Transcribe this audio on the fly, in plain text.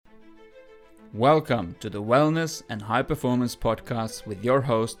Welcome to the Wellness and High Performance Podcast with your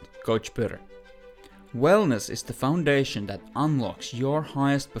host, Coach Pyrrhe. Wellness is the foundation that unlocks your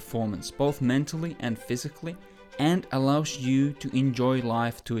highest performance both mentally and physically and allows you to enjoy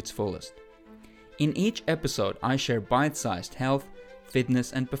life to its fullest. In each episode, I share bite-sized health,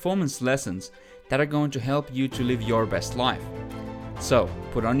 fitness and performance lessons that are going to help you to live your best life. So,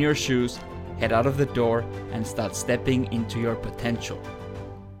 put on your shoes, head out of the door and start stepping into your potential.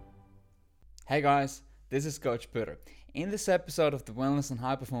 Hey guys, this is Coach Pyrrhe. In this episode of the Wellness and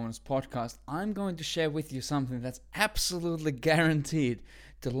High Performance Podcast, I'm going to share with you something that's absolutely guaranteed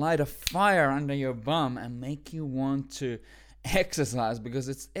to light a fire under your bum and make you want to exercise, because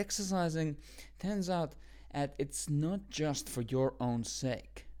it's exercising, turns out that it's not just for your own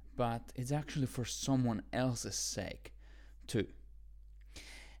sake, but it's actually for someone else's sake too.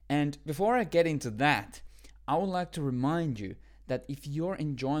 And before I get into that, I would like to remind you that if you're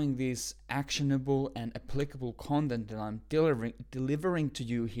enjoying this actionable and applicable content that I'm delivering to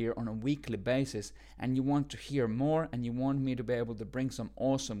you here on a weekly basis, and you want to hear more and you want me to be able to bring some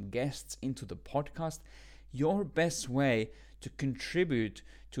awesome guests into the podcast, your best way to contribute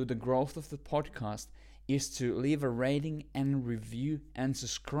to the growth of the podcast is to leave a rating and review and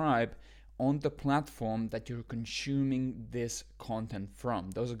subscribe on the platform that you're consuming this content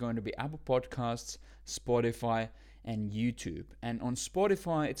from. Those are going to be Apple Podcasts, Spotify, and YouTube. And on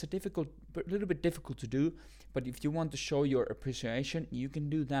Spotify, it's a little bit difficult to do, but if you want to show your appreciation, you can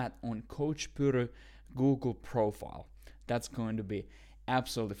do that on Coach Pyrrhe Google profile. That's going to be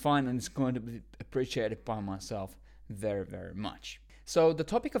absolutely fine, and it's going to be appreciated by myself very, very much. So the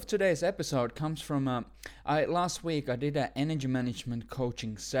topic of today's episode comes from last week I did an energy management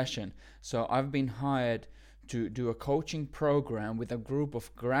coaching session. So I've been hired to do a coaching program with a group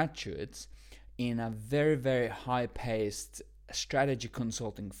of graduates in a very, very high-paced strategy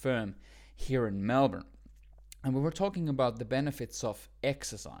consulting firm here in Melbourne. And we were talking about the benefits of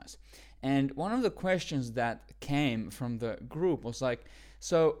exercise. And one of the questions that came from the group was like,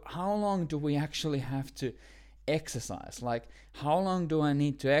 so how long do we actually have to exercise? Like, how long do I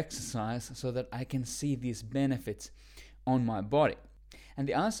need to exercise so that I can see these benefits on my body? And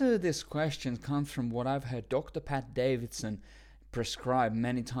the answer to this question comes from what I've heard Dr. Pat Davidson prescribed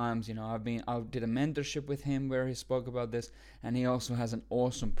many times. I did a mentorship with him where he spoke about this, and he also has an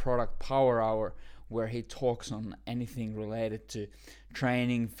awesome product, Power Hour, where he talks on anything related to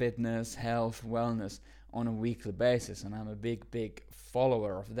training, fitness, health, wellness on a weekly basis, and I'm a big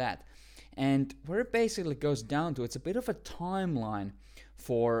follower of that. And where it basically goes down to, it's a bit of a timeline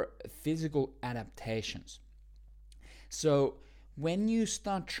for physical adaptations. So when you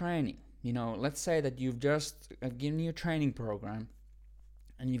start training, let's say that you've just given you a training program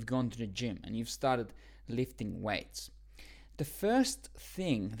and you've gone to the gym and you've started lifting weights. The first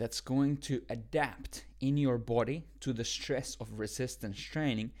thing that's going to adapt in your body to the stress of resistance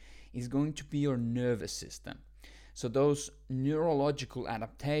training is going to be your nervous system. So those neurological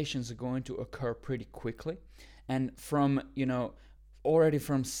adaptations are going to occur pretty quickly. And already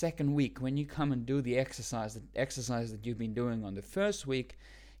from second week, when you come and do the exercise that you've been doing on the first week,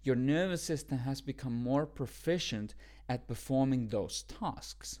 your nervous system has become more proficient at performing those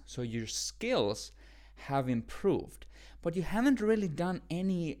tasks. So your skills have improved, but you haven't really done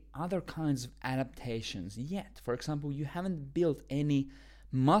any other kinds of adaptations yet. For example, you haven't built any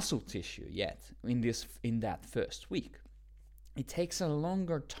muscle tissue yet in that first week. It takes a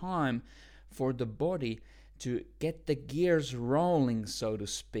longer time for the body to get the gears rolling, so to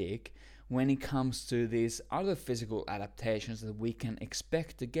speak, when it comes to these other physical adaptations that we can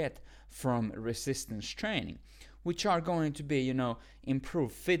expect to get from resistance training, which are going to be,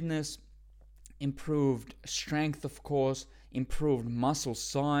 improved fitness, improved strength, of course, improved muscle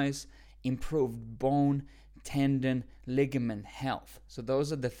size, improved bone, tendon, ligament health. So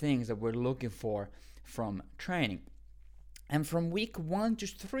those are the things that we're looking for from training. And from week 1 to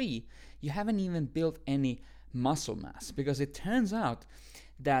 3, you haven't even built any muscle mass, because it turns out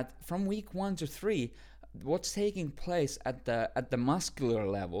that from week 1 to 3, what's taking place at the muscular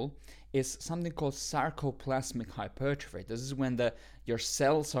level is something called sarcoplasmic hypertrophy. This is when your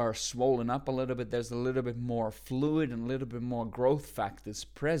cells are swollen up a little bit. There's a little bit more fluid and a little bit more growth factors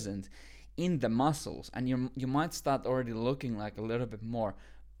present in the muscles, and you might start already looking like a little bit more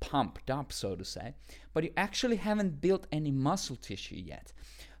pumped up, so to say, but you actually haven't built any muscle tissue yet.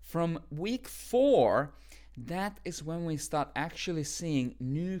 From week 4, that is when we start actually seeing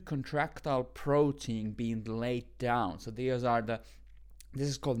new contractile protein being laid down. So this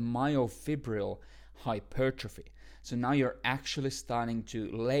is called myofibril hypertrophy. So now you're actually starting to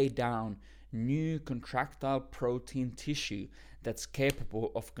lay down new contractile protein tissue that's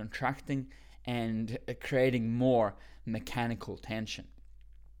capable of contracting and creating more mechanical tension.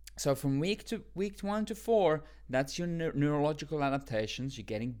 So from week 1 to 4, that's your neurological adaptations. You're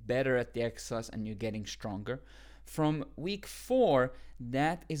getting better at the exercise and you're getting stronger. From week 4,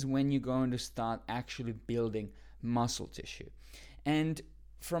 that is when you're going to start actually building muscle tissue. And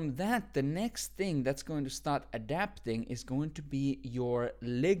from that, the next thing that's going to start adapting is going to be your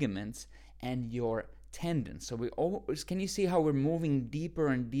ligaments and your tendons. So can you see how we're moving deeper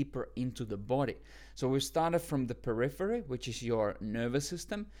and deeper into the body? So we started from the periphery, which is your nervous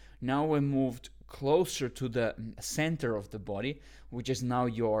system. Now we moved closer to the center of the body, which is now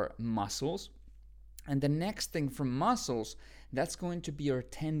your muscles. And the next thing from muscles, that's going to be your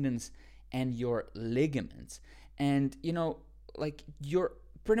tendons and your ligaments. And you're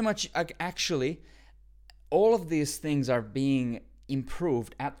pretty much actually all of these things are being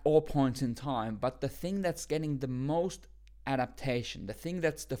improved at all points in time, but the thing that's getting the most adaptation, the thing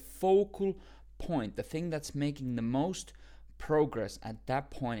that's the focal point, the thing that's making the most progress at that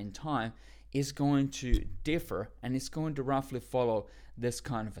point in time is going to differ, and it's going to roughly follow this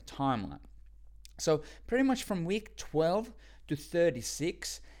kind of a timeline. So pretty much from week 12 to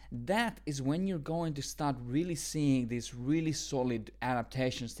 36, that is when you're going to start really seeing these really solid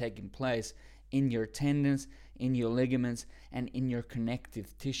adaptations taking place in your tendons, in your ligaments, and in your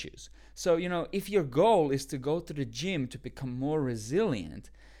connective tissues. So, if your goal is to go to the gym to become more resilient,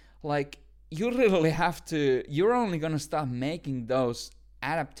 you literally you're only going to start making those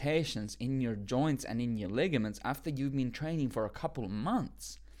adaptations in your joints and in your ligaments after you've been training for a couple of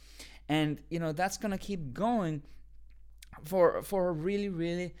months. And, that's going to keep going for a really,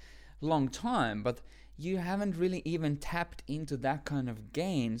 really long time. But you haven't really even tapped into that kind of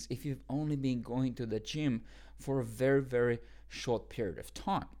gains if you've only been going to the gym for a very, very short period of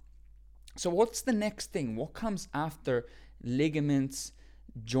time. So what's the next thing? What comes after ligaments,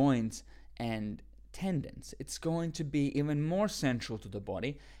 joints, and tendons? It's going to be even more central to the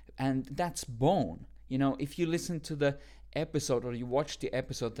body, and that's bone. If you listen to the episode or you watch the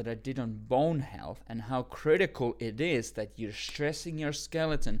episode that I did on bone health and how critical it is that you're stressing your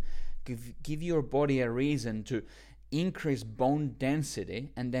skeleton, give your body a reason to increase bone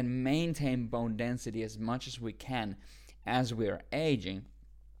density and then maintain bone density as much as we can as we're aging.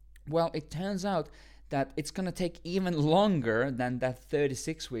 Well, it turns out that it's going to take even longer than that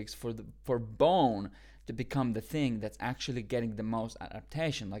 36 weeks for bone to become the thing that's actually getting the most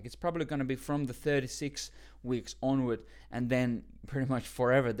adaptation. It's probably going to be from the 36 weeks onward and then pretty much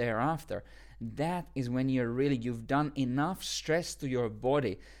forever thereafter. That is when you've done enough stress to your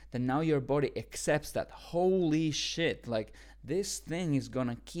body that now your body accepts that, holy shit, this thing is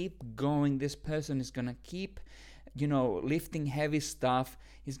gonna keep going, this person is gonna keep lifting heavy stuff,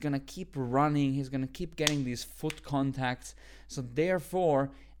 he's gonna keep running, he's gonna keep getting these foot contacts, so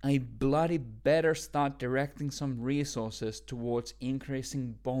therefore I bloody better start directing some resources towards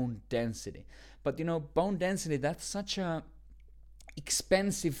increasing bone density. But bone density, that's such a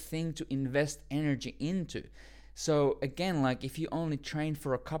expensive thing to invest energy into. So again, if you only train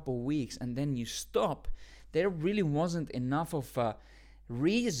for a couple weeks and then you stop, there really wasn't enough of a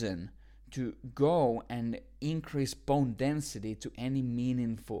reason to go and increase bone density to any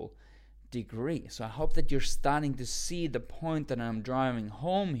meaningful degree. So I hope that you're starting to see the point that I'm driving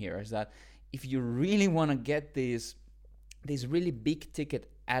home here, is that if you really want to get these really big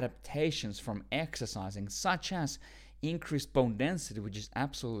ticket adaptations from exercising, such as increased bone density, which is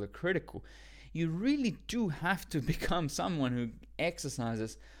absolutely critical, you really do have to become someone who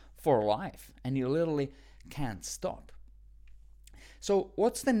exercises for life, and you literally can't stop. So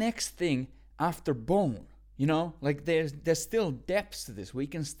what's the next thing after bone? There's still depths to this. We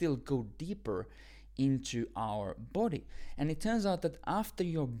can still go deeper into our body. And it turns out that after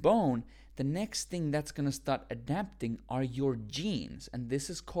your bone, the next thing that's going to start adapting are your genes. And this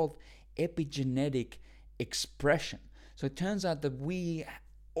is called epigenetic expression. So it turns out that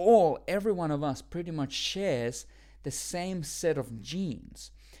every one of us pretty much shares the same set of genes.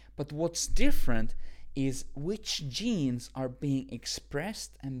 But what's different is which genes are being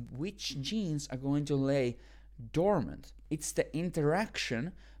expressed and which genes are going to lay dormant. It's the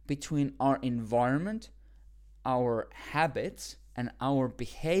interaction between our environment, our habits, and our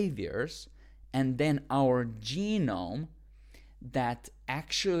behaviors, and then our genome that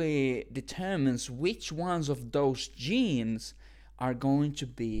actually determines which ones of those genes are going to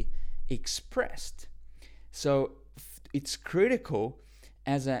be expressed. So it's critical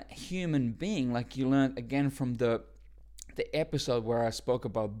as a human being, like you learned again from the episode where I spoke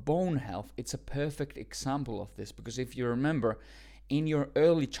about bone health. It's a perfect example of this, because if you remember, in your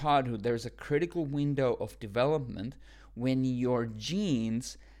early childhood, there's a critical window of development when your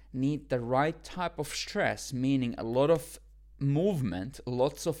genes need the right type of stress, meaning a lot of movement,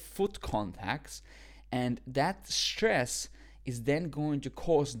 lots of foot contacts, and that stress is then going to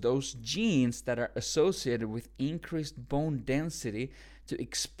cause those genes that are associated with increased bone density to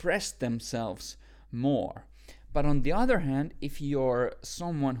express themselves more. But on the other hand, if you're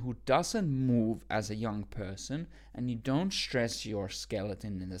someone who doesn't move as a young person and you don't stress your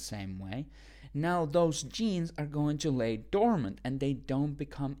skeleton in the same way, now those genes are going to lay dormant and they don't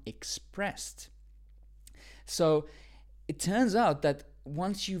become expressed. So it turns out that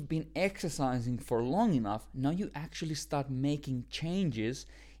once you've been exercising for long enough, now you actually start making changes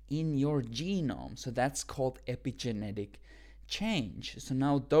in your genome. So that's called epigenetic change. So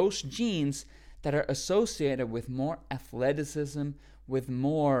now those genes that are associated with more athleticism, with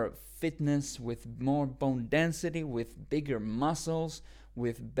more fitness, with more bone density, with bigger muscles,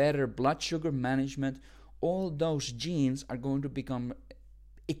 with better blood sugar management, all those genes are going to become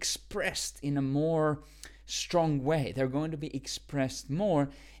expressed in a more strong way. They're going to be expressed more,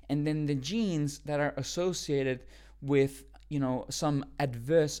 and then the genes that are associated with, some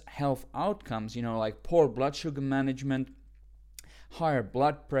adverse health outcomes, like poor blood sugar management, higher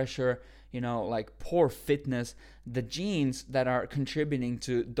blood pressure, like poor fitness, the genes that are contributing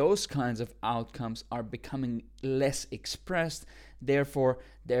to those kinds of outcomes are becoming less expressed. Therefore,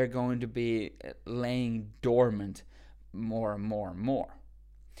 they're going to be laying dormant more and more and more.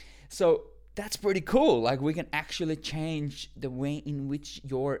 So that's pretty cool. Like, we can actually change the way in which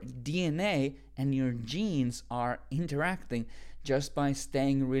your DNA and your genes are interacting just by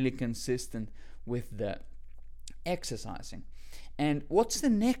staying really consistent with the exercising. And what's the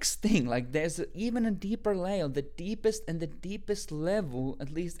next thing? Like, there's even a deeper layer, the deepest level,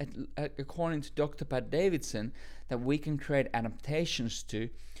 at least according to Dr. Pat Davidson, that we can create adaptations to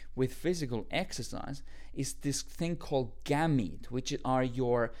with physical exercise is this thing called gamete, which are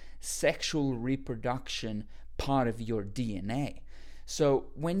your sexual reproduction part of your DNA. So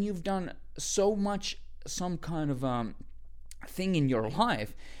when you've done some kind of thing in your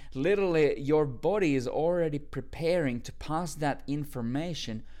life, literally your body is already preparing to pass that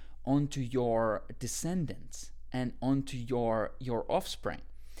information onto your descendants and onto your offspring.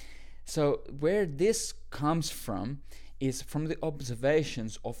 So where this comes from is from the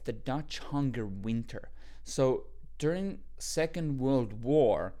observations of the Dutch hunger winter. So during Second World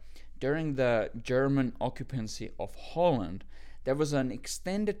War, during the German occupancy of Holland, there was an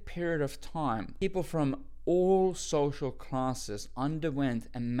extended period of time. People from all social classes underwent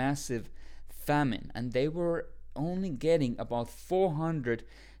a massive famine, and they were only getting about 400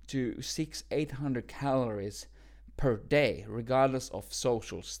 to 800 calories per day, regardless of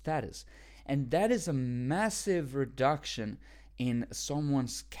social status. And that is a massive reduction in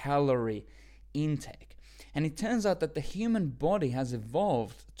someone's calorie intake. And it turns out that the human body has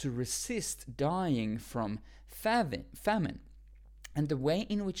evolved to resist dying from famine. And the way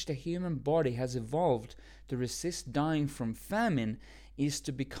in which the human body has evolved to resist dying from famine is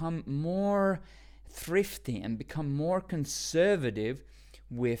to become more thrifty and become more conservative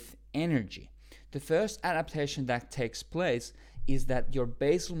with energy. The first adaptation that takes place is that your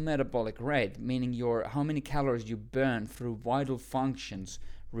basal metabolic rate, meaning how many calories you burn through vital functions,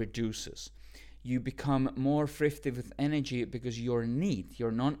 reduces. You become more thrifty with energy because your NEAT,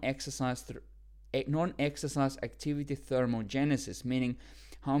 your non-exercise activity thermogenesis, meaning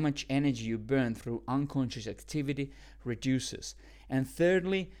how much energy you burn through unconscious activity, reduces. And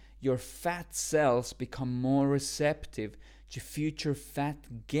thirdly, your fat cells become more receptive to future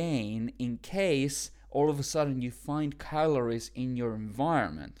fat gain in case all of a sudden you find calories in your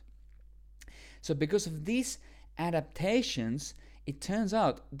environment. So because of these adaptations, it turns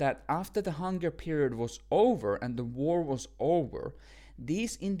out that after the hunger period was over and the war was over,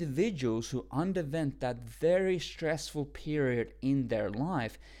 these individuals who underwent that very stressful period in their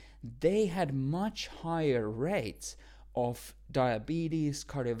life, they had much higher rates of diabetes,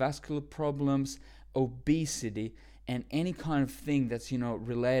 cardiovascular problems, obesity, and any kind of thing that's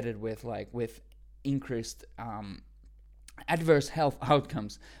related with increased adverse health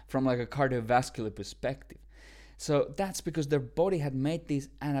outcomes from a cardiovascular perspective. So that's because their body had made these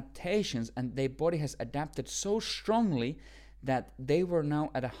adaptations, and their body has adapted so strongly that they were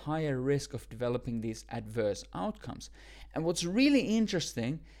now at a higher risk of developing these adverse outcomes. And what's really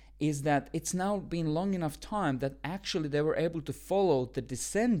interesting is that it's now been long enough time that actually they were able to follow the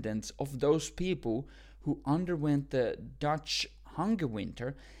descendants of those people who underwent the Dutch hunger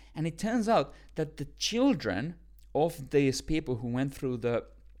winter. And it turns out that the children of these people who went through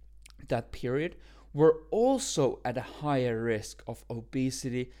that period were also at a higher risk of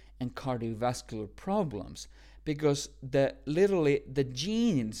obesity and cardiovascular problems, because the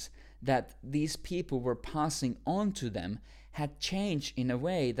genes that these people were passing on to them had changed in a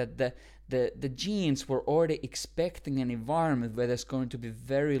way that the genes were already expecting an environment where there's going to be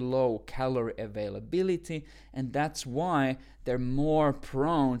very low calorie availability, and that's why they're more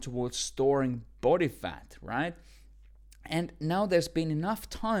prone towards storing body fat, right? And now there's been enough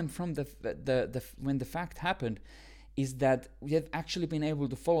time from when the fact happened, is that we have actually been able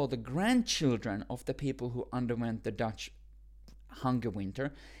to follow the grandchildren of the people who underwent the Dutch hunger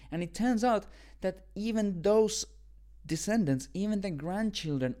winter, and it turns out that even those descendants, even the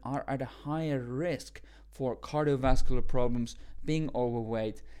grandchildren, are at a higher risk for cardiovascular problems, being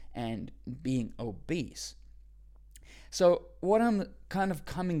overweight, and being obese. So what I'm kind of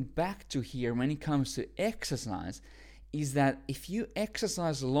coming back to here when it comes to exercise is that if you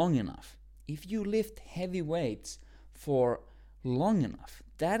exercise long enough, if you lift heavy weights for long enough,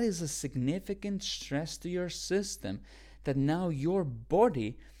 that is a significant stress to your system that now your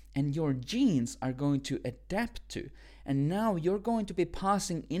body and your genes are going to adapt to. And now you're going to be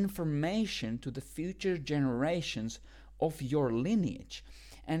passing information to the future generations of your lineage.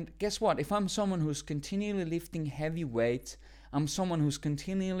 And guess what? If I'm someone who's continually lifting heavy weights, I'm someone who's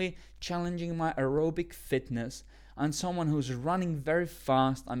continually challenging my aerobic fitness, I'm someone who's running very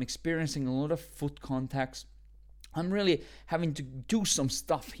fast, I'm experiencing a lot of foot contacts, I'm really having to do some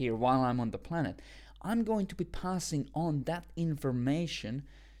stuff here while I'm on the planet, I'm going to be passing on that information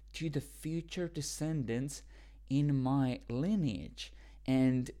to the future descendants in my lineage.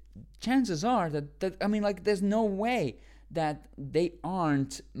 And chances are that there's no way that they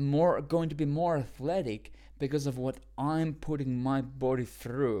aren't going to be more athletic because of what I'm putting my body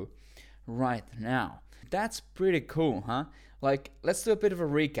through right now. That's pretty cool, huh? Like, let's do a bit of a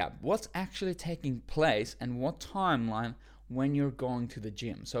recap. What's actually taking place and what timeline when you're going to the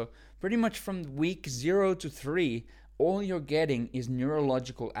gym? So pretty much from week 0 to 3, all you're getting is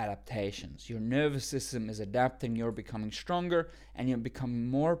neurological adaptations. Your nervous system is adapting, you're becoming stronger, and you're becoming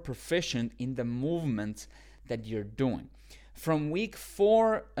more proficient in the movements that you're doing. From week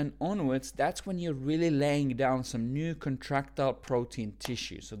 4 and onwards, that's when you're really laying down some new contractile protein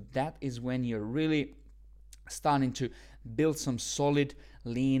tissue. So that is when you're really starting to build some solid,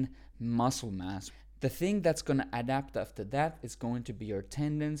 lean muscle mass. The thing that's going to adapt after that is going to be your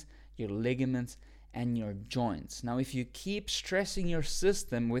tendons, your ligaments, and your joints. Now, if you keep stressing your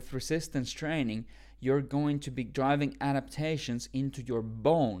system with resistance training, you're going to be driving adaptations into your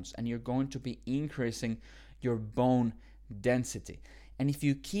bones, and you're going to be increasing your bone density. And if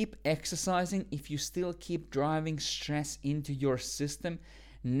you keep exercising, if you still keep driving stress into your system,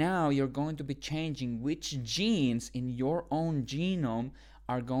 now you're going to be changing which genes in your own genome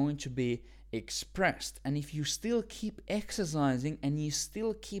are going to be expressed. And if you still keep exercising and you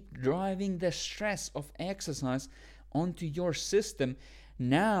still keep driving the stress of exercise onto your system,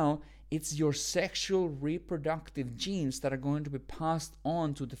 now it's your sexual reproductive genes that are going to be passed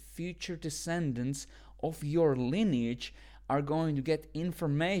on to the future descendants of your lineage, are going to get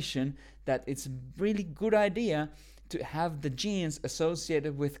information that it's a really good idea to have the genes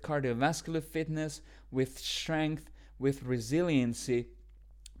associated with cardiovascular fitness, with strength, with resiliency,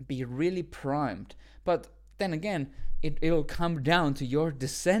 be really primed. But then again, it'll come down to your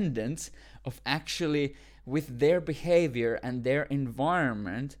descendants of actually, with their behavior and their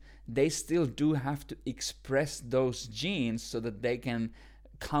environment, they still do have to express those genes so that they can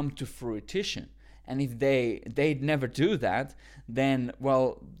come to fruition. And if they never do that, then,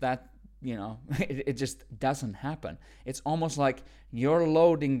 well, that, it just doesn't happen. It's almost like you're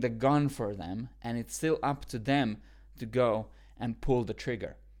loading the gun for them, and it's still up to them to go and pull the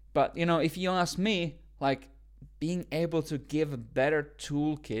trigger. But, if you ask me, like, being able to give a better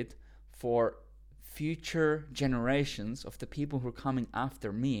toolkit for future generations of the people who are coming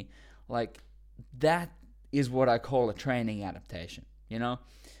after me, like, that is what I call a training adaptation,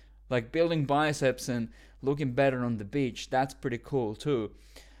 Like, building biceps and looking better on the beach, that's pretty cool too.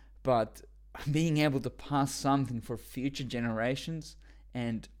 But being able to pass something for future generations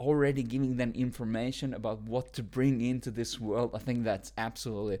and already giving them information about what to bring into this world, I think that's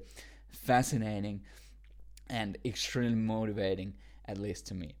absolutely fascinating and extremely motivating, at least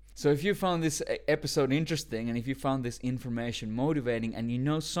to me. So if you found this episode interesting, and if you found this information motivating, and you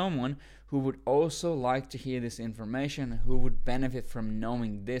know someone who would also like to hear this information, who would benefit from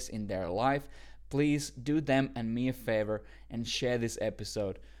knowing this in their life, please do them and me a favor and share this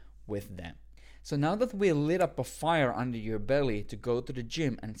episode with them. So now that we lit up a fire under your belly to go to the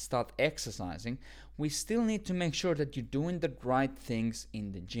gym and start exercising, we still need to make sure that you're doing the right things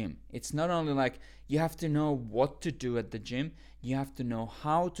in the gym. It's not only like you have to know what to do at the gym, you have to know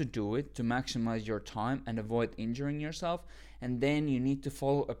how to do it to maximize your time and avoid injuring yourself. And then you need to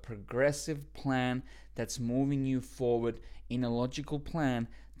follow a progressive plan that's moving you forward in a logical plan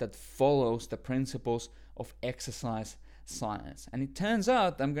that follows the principles of exercise science. And it turns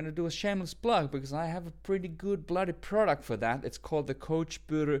out I'm going to do a shameless plug because I have a pretty good bloody product for that. It's called the Coach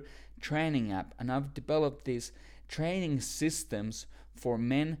Purr training app, and I've developed these training systems for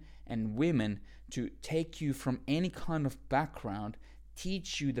men and women to take you from any kind of background,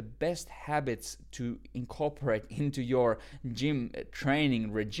 teach you the best habits to incorporate into your gym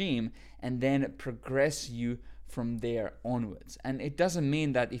training regime, and then progress you from there onwards. And it doesn't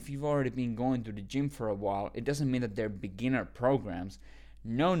mean that if you've already been going to the gym for a while, it doesn't mean that they're beginner programs.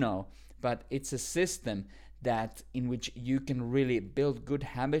 No, but it's a system that in which you can really build good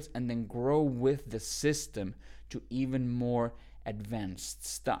habits and then grow with the system to even more advanced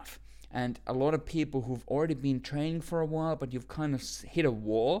stuff. And a lot of people who've already been training for a while, but you've kind of hit a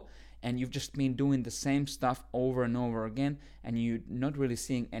wall and you've just been doing the same stuff over and over again, and you're not really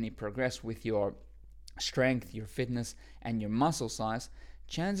seeing any progress with your strength, your fitness, and your muscle size,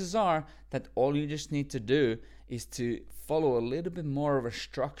 chances are that all you just need to do is to follow a little bit more of a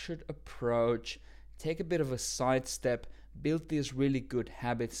structured approach, take a bit of a sidestep, build these really good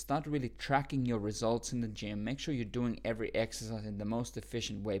habits, start really tracking your results in the gym, make sure you're doing every exercise in the most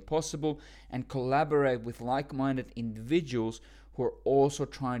efficient way possible, and collaborate with like-minded individuals who are also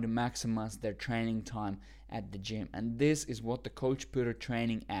trying to maximize their training time at the gym. And this is what the Coach Purr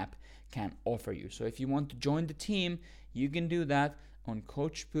training app can offer you. So if you want to join the team, you can do that on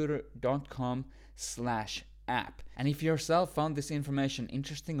coachpurr.com/app. And if you yourself found this information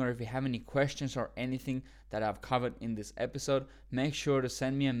interesting, or if you have any questions or anything that I've covered in this episode, make sure to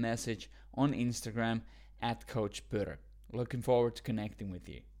send me a message on Instagram at Coach Purr. Looking forward to connecting with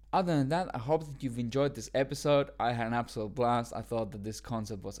you. Other than that, I hope that you've enjoyed this episode. I had an absolute blast. I thought that this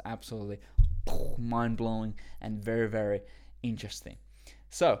concept was absolutely mind-blowing and very, very interesting.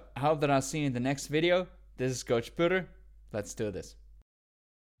 So, I hope that I'll see you in the next video. This is Coach Purr. Let's do this.